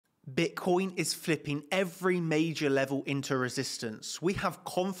Bitcoin is flipping every major level into resistance. We have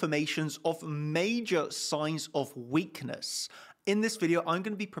confirmations of major signs of weakness. In this video, I'm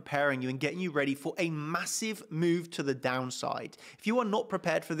going to be preparing you and getting you ready for a massive move to the downside. If you are not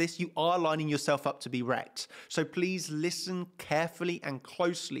prepared for this, you are lining yourself up to be wrecked. So please listen carefully and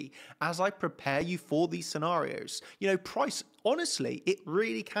closely as I prepare you for these scenarios. Price, honestly, it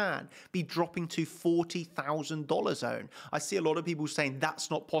really can be dropping to $40,000 zone. I see a lot of people saying that's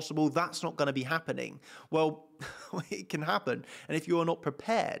not possible, that's not going to be happening. Well, it can happen. And if you are not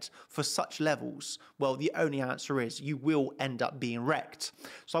prepared for such levels, well, the only answer is you will end up being wrecked.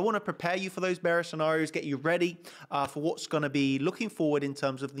 So I want to prepare you for those bearish scenarios, get you ready for what's going to be looking forward in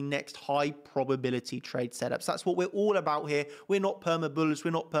terms of the next high probability trade setups. That's what we're all about here. We're not perma bulls, we're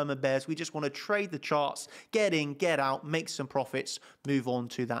not perma bears. We just want to trade the charts, get in, get out, make some profits, move on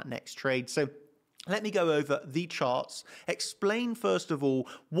to that next trade. So let me go over the charts, explain first of all,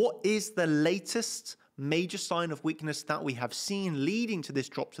 what is the latest major sign of weakness that we have seen leading to this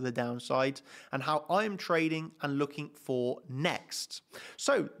drop to the downside, and how I'm trading and looking for next.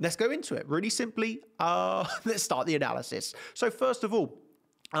 So let's go into it. Really simply, let's start the analysis. So first of all,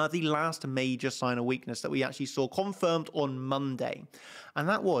 the last major sign of weakness that we actually saw confirmed on Monday. And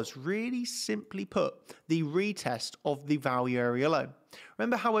that was, really simply put, the retest of the value area low.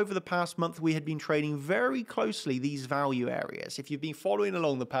 Remember how over the past month we had been trading very closely these value areas. If you've been following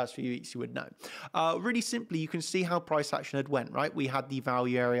along the past few weeks, you would know. Really simply, you can see how price action had went, right? We had the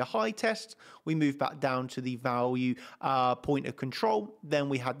value area high test. We moved back down to the value point of control. Then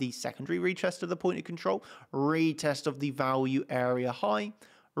we had the secondary retest of the point of control, retest of the value area high,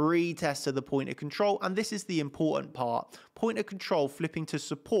 retest of the point of control, and this is the important part. Point of control flipping to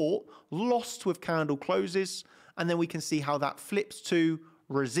support, lost with candle closes, and then we can see how that flips to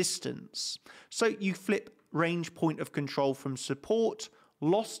resistance. So you flip range point of control from support,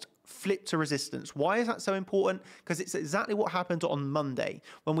 lost, flip to resistance. Why is that so important? Because it's exactly what happened on Monday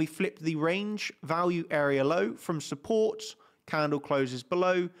when we flipped the range value area low from support, candle closes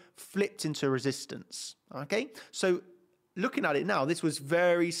below, flipped into resistance. Okay, so looking at it now, this was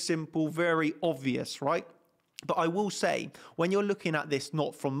very simple, very obvious, right? But I will say, when you're looking at this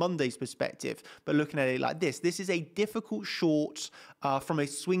not from Monday's perspective, but looking at it like this is a difficult short from a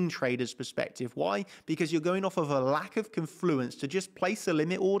swing trader's perspective. Why? Because you're going off of a lack of confluence to just place a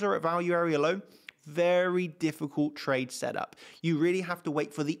limit order at value area low. Very difficult trade setup. You really have to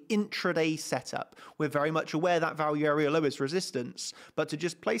wait for the intraday setup. We're very much aware that value area low is resistance, but to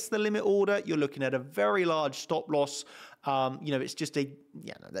just place the limit order, you're looking at a very large stop loss. It's just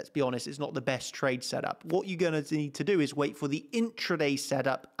let's be honest, it's not the best trade setup. What you're going to need to do is wait for the intraday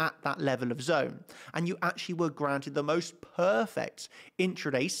setup at that level of zone. And you actually were granted the most perfect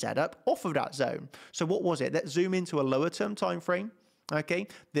intraday setup off of that zone. So what was it? Let's zoom into a lower term time frame. Okay,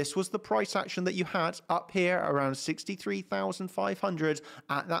 this was the price action that you had up here around 63,500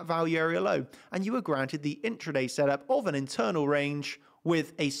 at that value area low. And you were granted the intraday setup of an internal range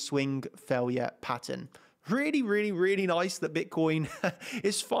with a swing failure pattern. Really, really, really nice that Bitcoin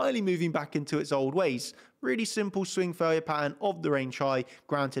is finally moving back into its old ways. Really simple swing failure pattern of the range high,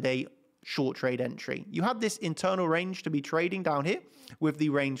 granted a short trade entry. You had this internal range to be trading down here with the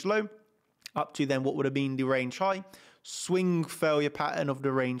range low up to then what would have been the range high, swing failure pattern of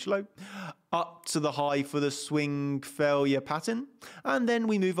the range low, up to the high for the swing failure pattern, and then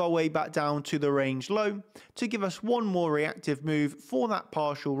we move our way back down to the range low to give us one more reactive move for that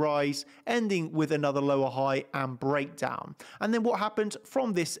partial rise, ending with another lower high and breakdown. And then what happened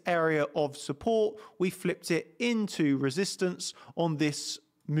from this area of support, we flipped it into resistance on this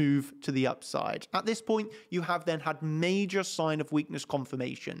move to the upside. At this point, you have then had major sign of weakness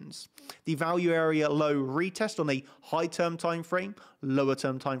confirmations. The value area low retest on a high term time frame, lower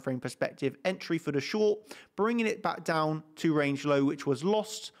term time frame perspective, entry for the short, bringing it back down to range low, which was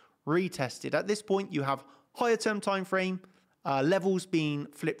lost, retested. At this point, you have higher term time frame, levels being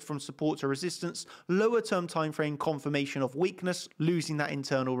flipped from support to resistance, lower term time frame confirmation of weakness, losing that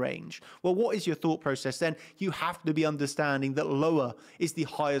internal range. Well, what is your thought process then? You have to be understanding that lower is the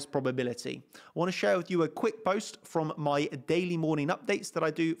highest probability. I want to share with you a quick post from my daily morning updates that I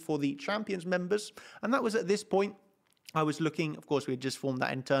do for the Champions members, and that was at this point. I was looking, of course, we had just formed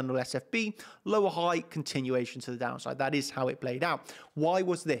that internal SFB, lower high, continuation to the downside. That is how it played out. Why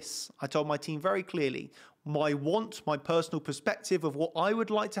was this? I told my team very clearly, my personal perspective of what I would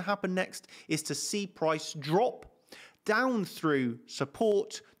like to happen next is to see price drop down through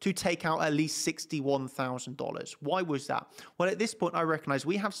support to take out at least $61,000. Why was that? Well, at this point, I recognize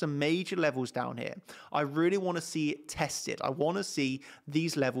we have some major levels down here. I really want to see it tested. I want to see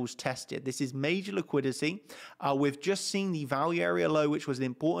these levels tested. This is major liquidity. We've just seen the value area low, which was an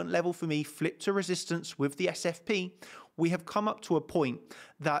important level for me, flip to resistance with the SFP. We have come up to a point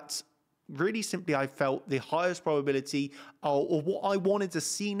that really simply I felt the highest probability or what I wanted to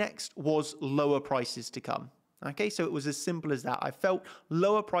see next was lower prices to come. Okay, so it was as simple as that. I felt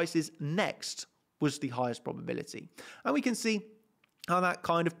lower prices next was the highest probability. And we can see how that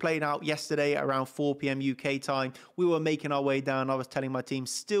kind of played out yesterday around 4 p.m. UK time. We were making our way down. I was telling my team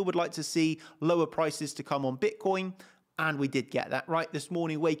still would like to see lower prices to come on Bitcoin. And we did get that right this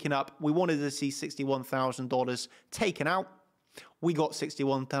morning. Waking up, we wanted to see $61,000 taken out. We got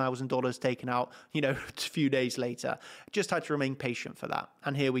 $61,000 taken out, a few days later. Just had to remain patient for that.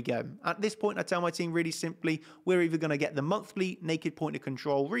 And here we go. At this point, I tell my team really simply, we're either going to get the monthly naked point of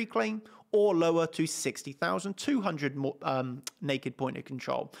control reclaim or lower to 60,200 naked point of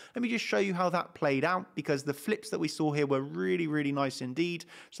control. Let me just show you how that played out because the flips that we saw here were really, really nice indeed.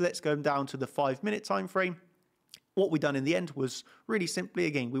 So let's go down to the 5-minute time frame. What we done in the end was really simply,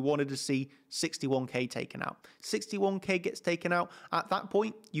 again, we wanted to see 61K taken out. 61K gets taken out. At that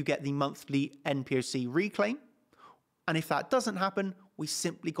point, you get the monthly NPOC reclaim. And if that doesn't happen, we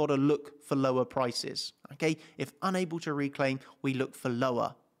simply got to look for lower prices. Okay, if unable to reclaim, we look for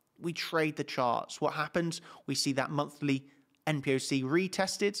lower. We trade the charts. What happens? We see that monthly NPOC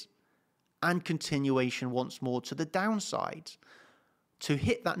retested and continuation once more to the downside to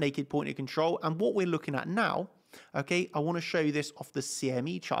hit that naked point of control. And what we're looking at now, okay, I want to show you this off the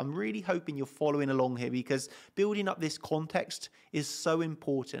CME chart. I'm really hoping you're following along here because building up this context is so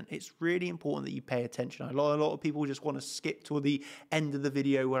important. It's really important that you pay attention. A lot of people just want to skip to the end of the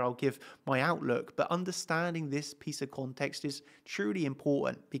video where I'll give my outlook, but understanding this piece of context is truly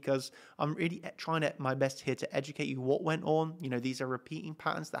important because I'm really trying my best here to educate you what went on. These are repeating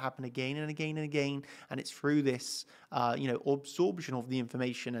patterns that happen again and again and again, and it's through this, absorption of the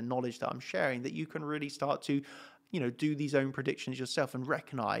information and knowledge that I'm sharing that you can really start to do these own predictions yourself and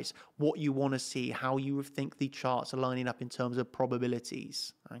recognize what you want to see, how you think the charts are lining up in terms of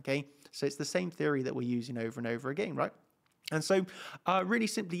probabilities. Okay, so it's the same theory that we're using over and over again, right? And so really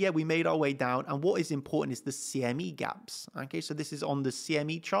simply, yeah, we made our way down. And what is important is the CME gaps. Okay, so this is on the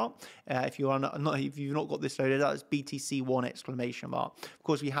CME chart. If you've not got this loaded out, it's BTC1 exclamation mark. Of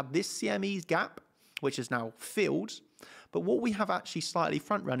course, we have this CME gap, which is now filled. But what we have actually slightly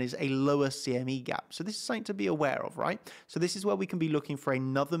front run is a lower CME gap. So this is something to be aware of, right? So this is where we can be looking for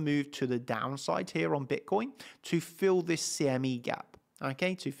another move to the downside here on Bitcoin to fill this CME gap,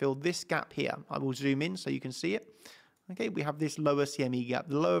 okay? To fill this gap here. I will zoom in so you can see it. Okay, we have this lower CME gap.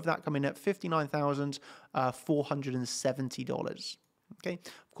 The low of that coming at $59,470. Okay,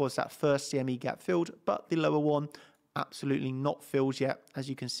 of course, that first CME gap filled, but the lower one absolutely not filled yet. As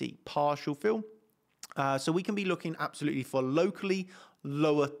you can see, partial fill. So we can be looking absolutely for locally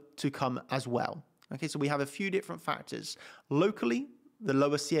lower to come as well. Okay, so we have a few different factors. Locally, the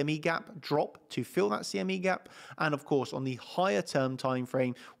lower CME gap drop to fill that CME gap. And of course, on the higher term time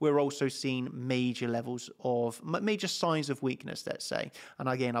frame, we're also seeing major levels of major signs of weakness, let's say. And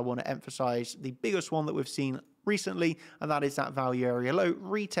again, I want to emphasize the biggest one that we've seen recently, and that is that value area low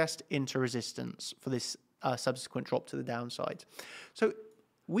retest into resistance for this subsequent drop to the downside. So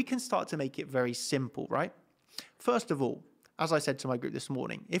we can start to make it very simple, right? First of all, as I said to my group this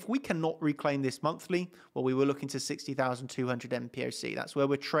morning, if we cannot reclaim this monthly, well, we were looking to 60,200 MPOC. That's where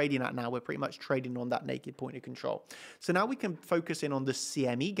we're trading at now. We're pretty much trading on that naked point of control. So now we can focus in on the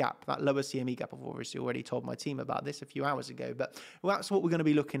CME gap, that lower CME gap. I've obviously already told my team about this a few hours ago, but that's what we're going to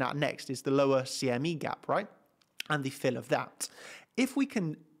be looking at next is the lower CME gap, right? And the fill of that. If we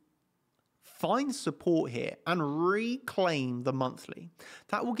can find support here and reclaim the monthly,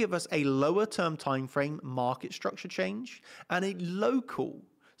 that will give us a lower term time frame market structure change and a local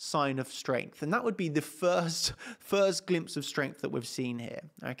sign of strength. And that would be the first glimpse of strength that we've seen here.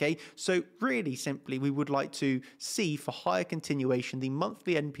 Okay, so really simply, we would like to see for higher continuation the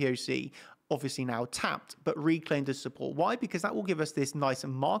monthly NPOC obviously now tapped, but reclaimed as support. Why? Because that will give us this nice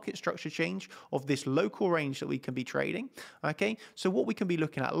market structure change of this local range that we can be trading. Okay, so what we can be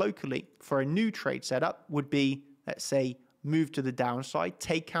looking at locally for a new trade setup would be, let's say, move to the downside,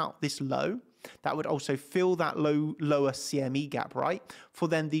 take out this low. That would also fill that lower CME gap, right? For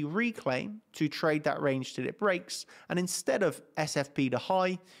then the reclaim to trade that range till it breaks. And instead of SFP to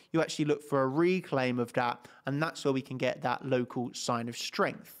high, you actually look for a reclaim of that. And that's where we can get that local sign of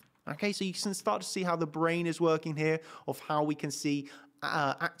strength. Okay, so you can start to see how the brain is working here, of how we can see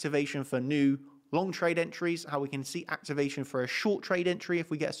activation for new long trade entries, how we can see activation for a short trade entry if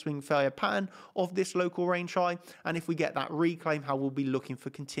we get a swing failure pattern of this local range high, and if we get that reclaim, how we'll be looking for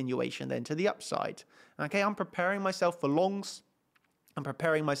continuation then to the upside. Okay, I'm preparing myself for longs. I'm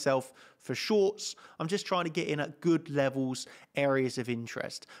preparing myself for shorts. I'm just trying to get in at good levels, areas of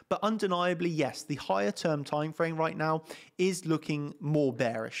interest. But undeniably, yes, the higher term time frame right now is looking more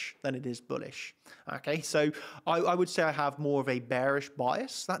bearish than it is bullish. Okay, so I would say I have more of a bearish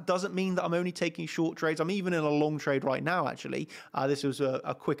bias. That doesn't mean that I'm only taking short trades. I'm even in a long trade right now, actually. This was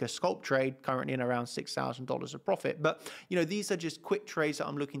a quicker scalp trade, currently in around $6,000 of profit. But, you know, these are just quick trades that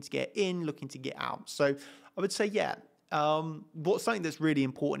I'm looking to get in, looking to get out. So I would say, yeah. What's something that's really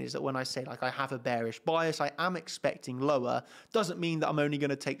important is that when I say like I have a bearish bias, I am expecting lower, doesn't mean that I'm only going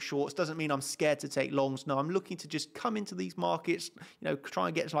to take shorts, doesn't mean I'm scared to take longs. No, I'm looking to just come into these markets, you know, try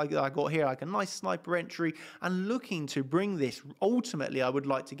and get like I got here, like a nice sniper entry, and looking to bring this. Ultimately, I would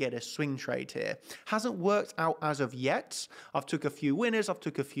like to get a swing trade here. Hasn't worked out as of yet. I've took a few winners, I've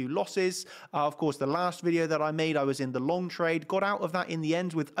took a few losses. Of course, the last video that I made, I was in the long trade, got out of that in the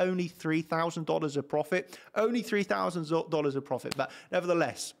end with only $3,000 of profit, only $3,000 of profit, but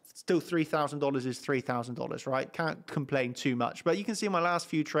nevertheless, still $3,000 is $3,000, right? Can't complain too much. But you can see my last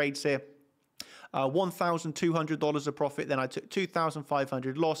few trades here. $1,200 of profit, then I took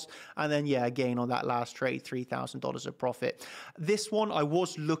 $2,500 loss, and then yeah, again on that last trade, $3,000 of profit. This one I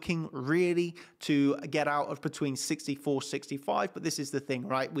was looking really to get out of between 64, 65, but this is the thing,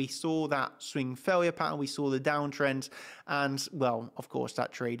 right? We saw that swing failure pattern, we saw the downtrend, and well, of course,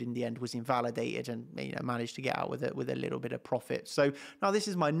 that trade in the end was invalidated, and you know, managed to get out with a little bit of profit. So now this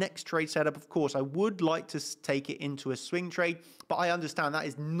is my next trade setup. Of course, I would like to take it into a swing trade, but I understand that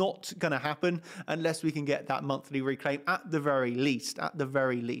is not going to happen unless we can get that monthly reclaim at the very least,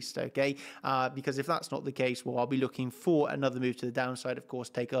 okay? Because if that's not the case, well, I'll be looking for another move to the downside, of course,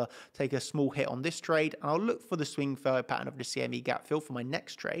 take a small hit on this trade, and I'll look for the swing failure pattern of the CME gap fill for my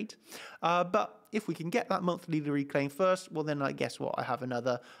next trade. But if we can get that monthly reclaim first, well, then I guess what? I have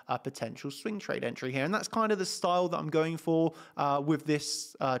another potential swing trade entry here. And that's kind of the style that I'm going for with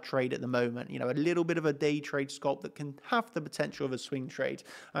this trade at the moment. You know, a little bit of a day trade sculpt that can have the potential of a swing trade.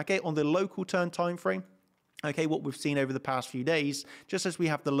 Okay, on the local turn time frame, okay, what we've seen over the past few days, just as we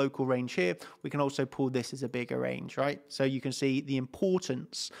have the local range here, we can also pull this as a bigger range, right? So you can see the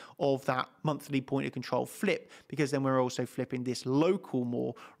importance of that monthly point of control flip, because then we're also flipping this local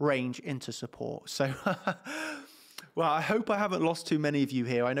more range into support. So well, I hope I haven't lost too many of you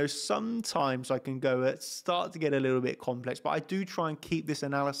here. I know sometimes I can start to get a little bit complex, but I do try and keep this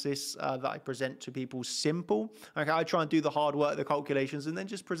analysis that I present to people simple. Okay, I try and do the hard work, the calculations, and then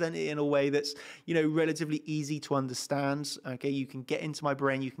just present it in a way that's, you know, relatively easy to understand. Okay, you can get into my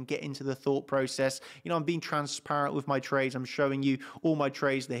brain, you can get into the thought process. You know, I'm being transparent with my trades. I'm showing you all my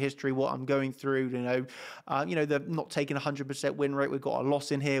trades, the history, what I'm going through. They're not taking 100% win rate. We've got a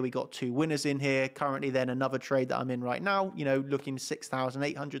loss in here. We got 2 winners in here. Currently, then another trade that I'm in right now, you know, looking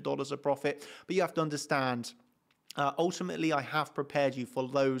 $6,800 of profit. But you have to understand, ultimately, I have prepared you for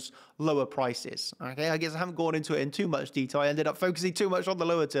those lower prices. Okay, I guess I haven't gone into it in too much detail. I ended up focusing too much on the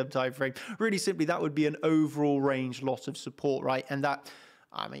lower term time frame. Really simply, that would be an overall range loss of support, right? And that,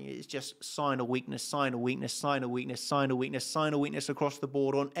 I mean, it's just sign of weakness, sign of weakness, sign of weakness, sign of weakness, sign of weakness across the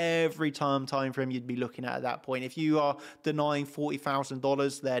board on every time frame you'd be looking at that point. If you are denying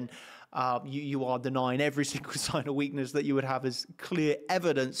 $40,000, then you are denying every single sign of weakness that you would have as clear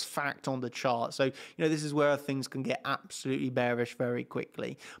evidence, fact on the chart. So, you know, this is where things can get absolutely bearish very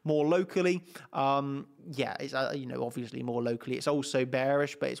quickly. More locally, it's, obviously more locally, it's also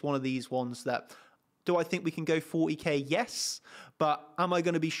bearish, but it's one of these ones that, do I think we can go 40K? Yes. But am I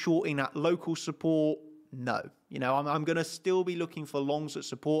going to be shorting at local support? No. You know, I'm going to still be looking for longs at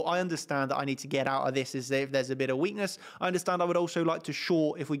support. I understand that I need to get out of this if there's a bit of weakness. I understand I would also like to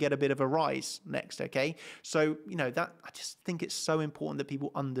short if we get a bit of a rise next, okay? So, you know, that I just think it's so important that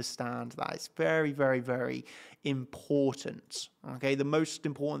people understand that. It's very, very, very important, okay? The most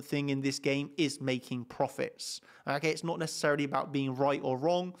important thing in this game is making profits, okay? It's not necessarily about being right or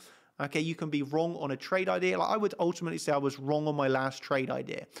wrong. Okay, you can be wrong on a trade idea. Like I would ultimately say I was wrong on my last trade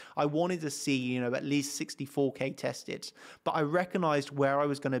idea. I wanted to see, you know, at least 64K tested, but I recognized where I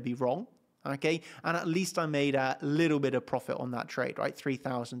was going to be wrong. Okay, and at least I made a little bit of profit on that trade, right?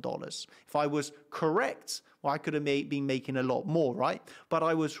 $3,000. If I was correct, well, I could have been making a lot more, right? But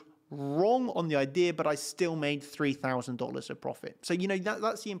I was wrong on the idea, but I still made $3,000 of profit. So, you know,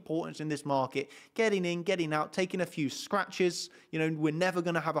 that's the importance in this market. Getting in, getting out, taking a few scratches. You know, we're never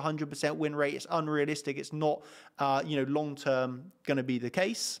going to have 100% win rate. It's unrealistic. It's not, long-term going to be the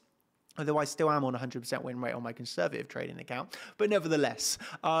case. although I still am on 100% win rate on my conservative trading account. But nevertheless,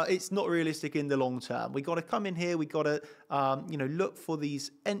 it's not realistic in the long term. We got to come in here. We got to, look for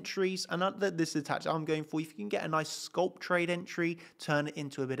these entries. And this is the tactic I'm going for. If you can get a nice scalp trade entry, turn it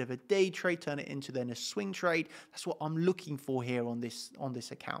into a bit of a day trade, turn it into then a swing trade. That's what I'm looking for here on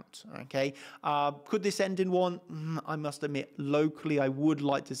this account. Okay. Could this end in one? I must admit, locally, I would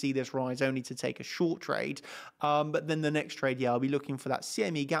like to see this rise only to take a short trade. But then the next trade, I'll be looking for that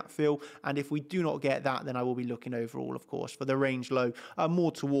CME gap fill. And if we do not get that, then I will be looking overall, of course, for the range low,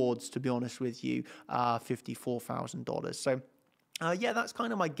 more towards, to be honest with you, $54,000. So that's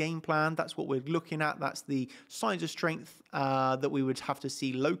kind of my game plan. That's what we're looking at. That's the signs of strength that we would have to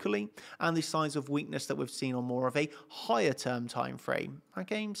see locally, and the signs of weakness that we've seen on more of a higher term time frame.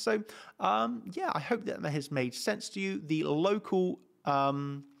 Okay, so I hope that has made sense to you. The local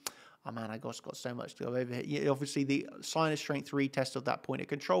oh man, I got so much to go over here. Yeah, obviously, the sign of strength retest of that point of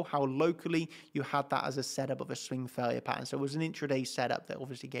control, how locally you had that as a setup of a swing failure pattern. So it was an intraday setup that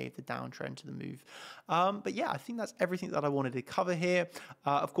obviously gave the downtrend to the move. But yeah, I think that's everything that I wanted to cover here.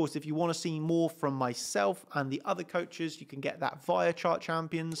 Of course, if you want to see more from myself and the other coaches, you can get that via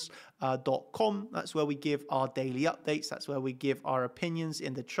chartchampions.com. That's where we give our daily updates. That's where we give our opinions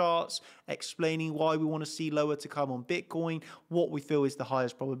in the charts, explaining why we want to see lower to come on Bitcoin, what we feel is the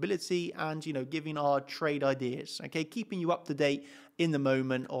highest probability, and giving our trade ideas. Okay, keeping you up to date in the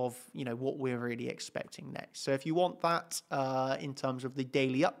moment of what we're really expecting next. So if you want that in terms of the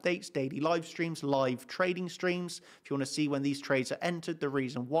daily updates, daily live streams, live trading streams, if you want to see when these trades are entered, the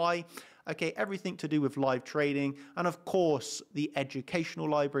reason why, okay, everything to do with live trading, and of course the educational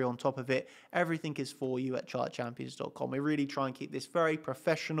library on top of it, everything is for you at chartchampions.com. We really try and keep this very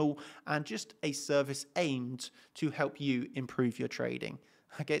professional and just a service aimed to help you improve your trading.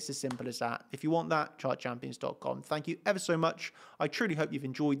 Okay, it's as simple as that. If you want that, chartchampions.com. Thank you ever so much. I truly hope you've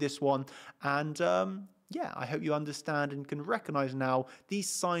enjoyed this one. And I hope you understand and can recognize now these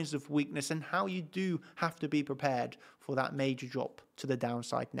signs of weakness and how you do have to be prepared for that major drop to the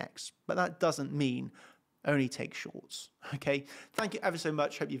downside next. But that doesn't mean only take shorts. Okay, thank you ever so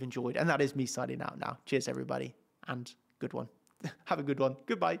much. Hope you've enjoyed. And that is me signing out now. Cheers, everybody. And good one. Have a good one.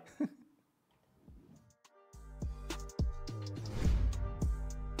 Goodbye.